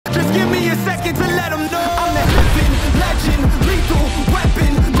casket to let them know I'm that living legend, lethal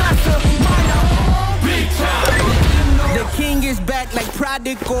weapon, master, minor, big time. The king is back like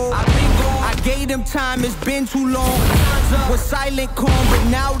prodigal. I gave him time, it's been too long. Was silent calm, but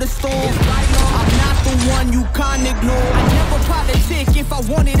now the storm. I'm not the one you can't ignore. I never politic, if I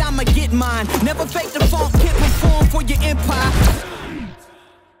want it, I'ma get mine. Never fake the funk, can't perform for your empire.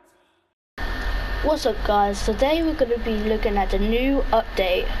 What's up guys, today we're going to be looking at the new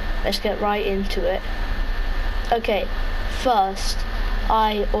update. Let's get right into it. Okay, first,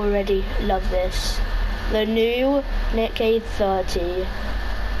 I already love this. The new Nikkei 30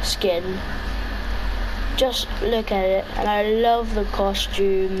 skin. Just look at it, and I love the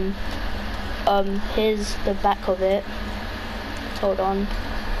costume. Here's the back of it. Hold on.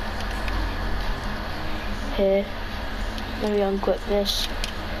 Here. Let me unclip this.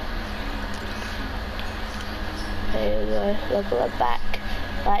 There you go, look at the back.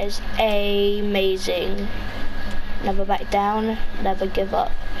 That is amazing. Never back down, never give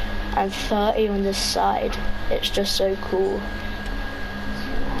up. And 30 on this side. It's just so cool.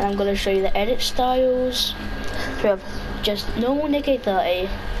 And I'm gonna show you the edit styles. We have just normal Nikkei 30,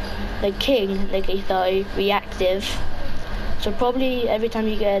 the King Nikkei 30, reactive. So probably every time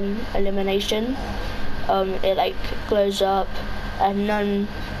you get an elimination, it like glows up, and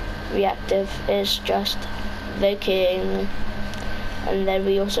non-reactive is just the King. And then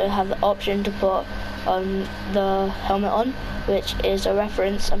we also have the option to put the helmet on, which is a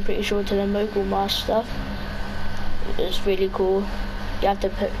reference, I'm pretty sure, to the Mogul Mask stuff. It's really cool. You have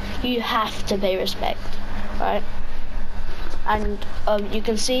to pay respect, right? And you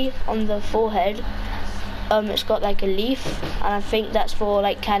can see on the forehead, it's got like a leaf, and I think that's for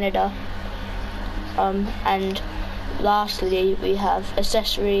like Canada. And lastly, we have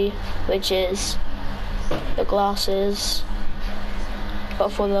accessory, which is the glasses, but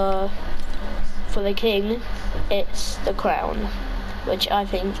for the King, it's the crown, which I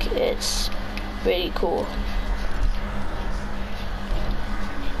think it's really cool.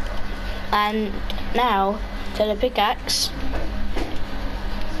 And now, so the pickaxe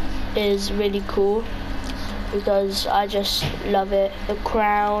is really cool because I just love it. The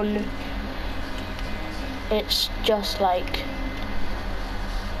crown, it's just like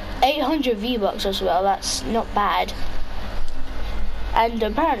 800 V-Bucks as well, that's not bad. And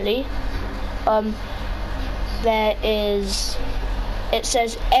apparently, it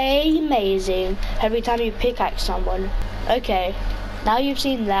says amazing every time you pickaxe someone. Okay, now you've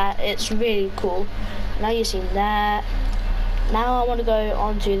seen that, it's really cool. Now you've seen that. Now I want to go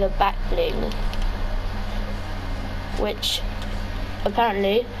on to the back bling, which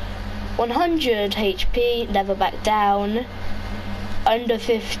apparently 100 HP, never back down. Under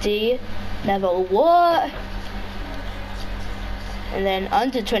 50, never what? And then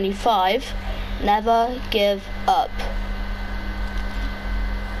under 25, never give up.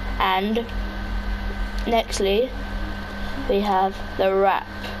 And nextly, we have the wrap,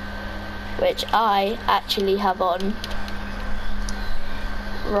 which I actually have on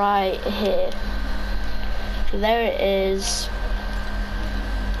right here. So there it is.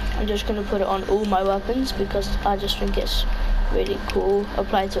 I'm just gonna put it on all my weapons because I just think it's really cool.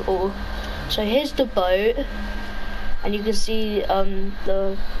 Apply to all. So here's the boat, and you can see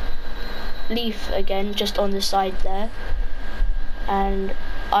the leaf again just on the side there. And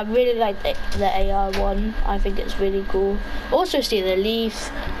I really like the AR one. I think it's really cool. Also see the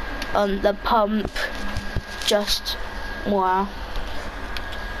leaf, the pump, just wow.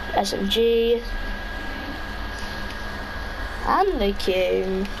 SMG, and the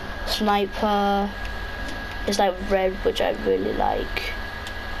King sniper. It's like red, which I really like,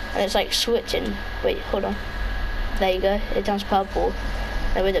 and it's like switching. Wait, hold on. There you go. It turns purple.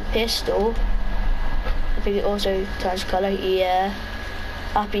 And with a pistol, I think it also turns color. Yeah.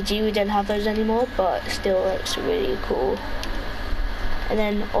 RPG, we don't have those anymore, but still it's really cool. And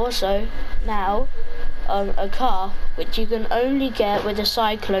then also now a car, which you can only get with the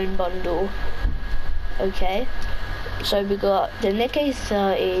Cyclone bundle. Okay, so we got the Nikkei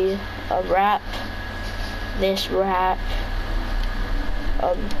 30 wrap, this wrap,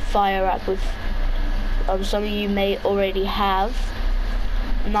 fire wrap with some of you may already have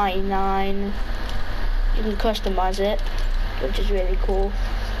 99. You can customize it, which is really cool.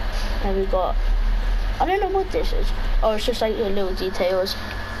 And we got, I don't know what this is. Oh, it's just like the little details.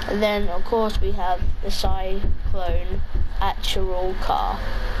 And then of course we have the Cyclone actual car,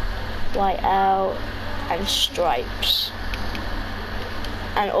 white out and stripes.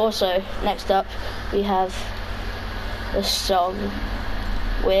 And also next up we have the song,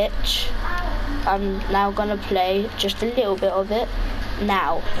 which I'm now gonna play just a little bit of it.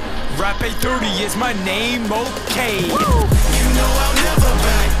 now. Rap 830 is my name, okay. You know I'll never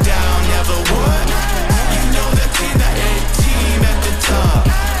back down, never would. You know that team, that A-team at the top.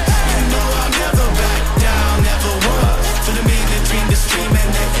 You know I'll never back down, never would. For the mean, the dream, the stream,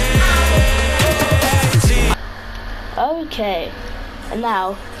 and the A-team. Okay, and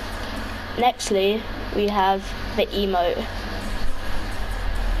now, nextly, we have the emote.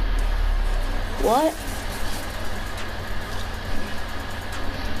 What?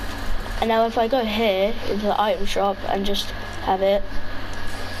 And now if I go here into the item shop and just have it,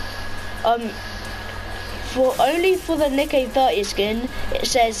 only for the Nick A30 skin, it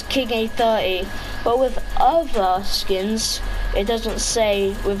says King A30, but with other skins, it doesn't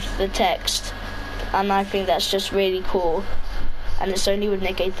say with the text, and I think that's just really cool. And it's only with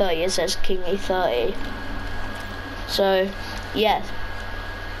Nick A30 it says King A30. So, yeah,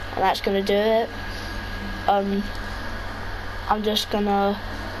 and that's gonna do it. I'm just gonna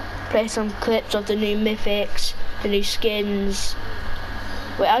play some clips of the new mythics, the new skins.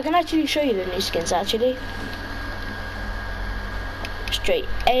 Wait, I can actually show you the new skins actually. Straight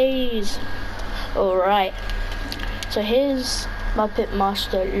A's. Alright. So here's my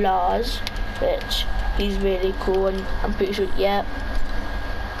Pitmaster Lars, which he's really cool, and I'm pretty sure, yeah.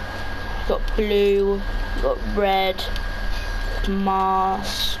 Got blue, got red,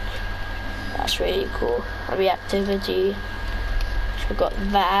 mask. That's really cool. And reactivity. So we got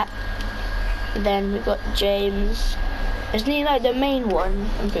that. Then we got James. Isn't he like the main one?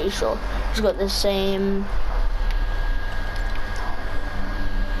 I'm pretty sure. He's got the same.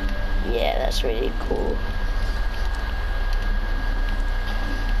 Yeah, that's really cool.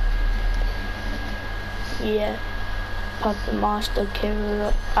 Yeah. Puppet Master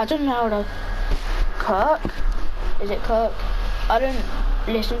Kira. I don't know how to. Kirk? Is it Kirk? I don't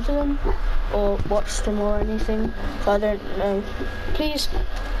listen to them or watch them or anything, so I don't know. Please,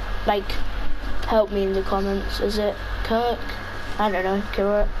 like, help me in the comments. Is it Kirk? I don't know.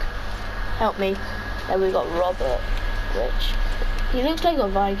 Kirk. Help me. Then we got Robert, which he looks like a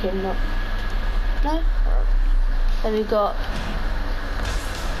Viking. No. Then we got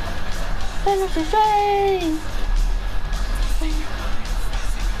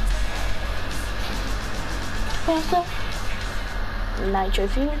Nitro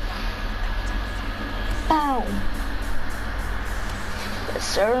Fuel. Bow. Yes,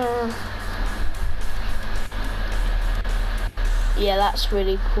 sir. Yeah, that's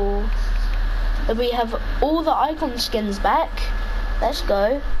really cool. Then we have all the icon skins back. Let's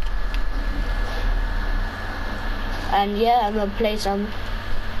go. And yeah, I'm gonna play some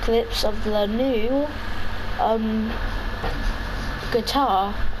clips of the new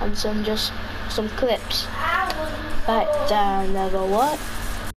guitar and some clips. Back down, never what?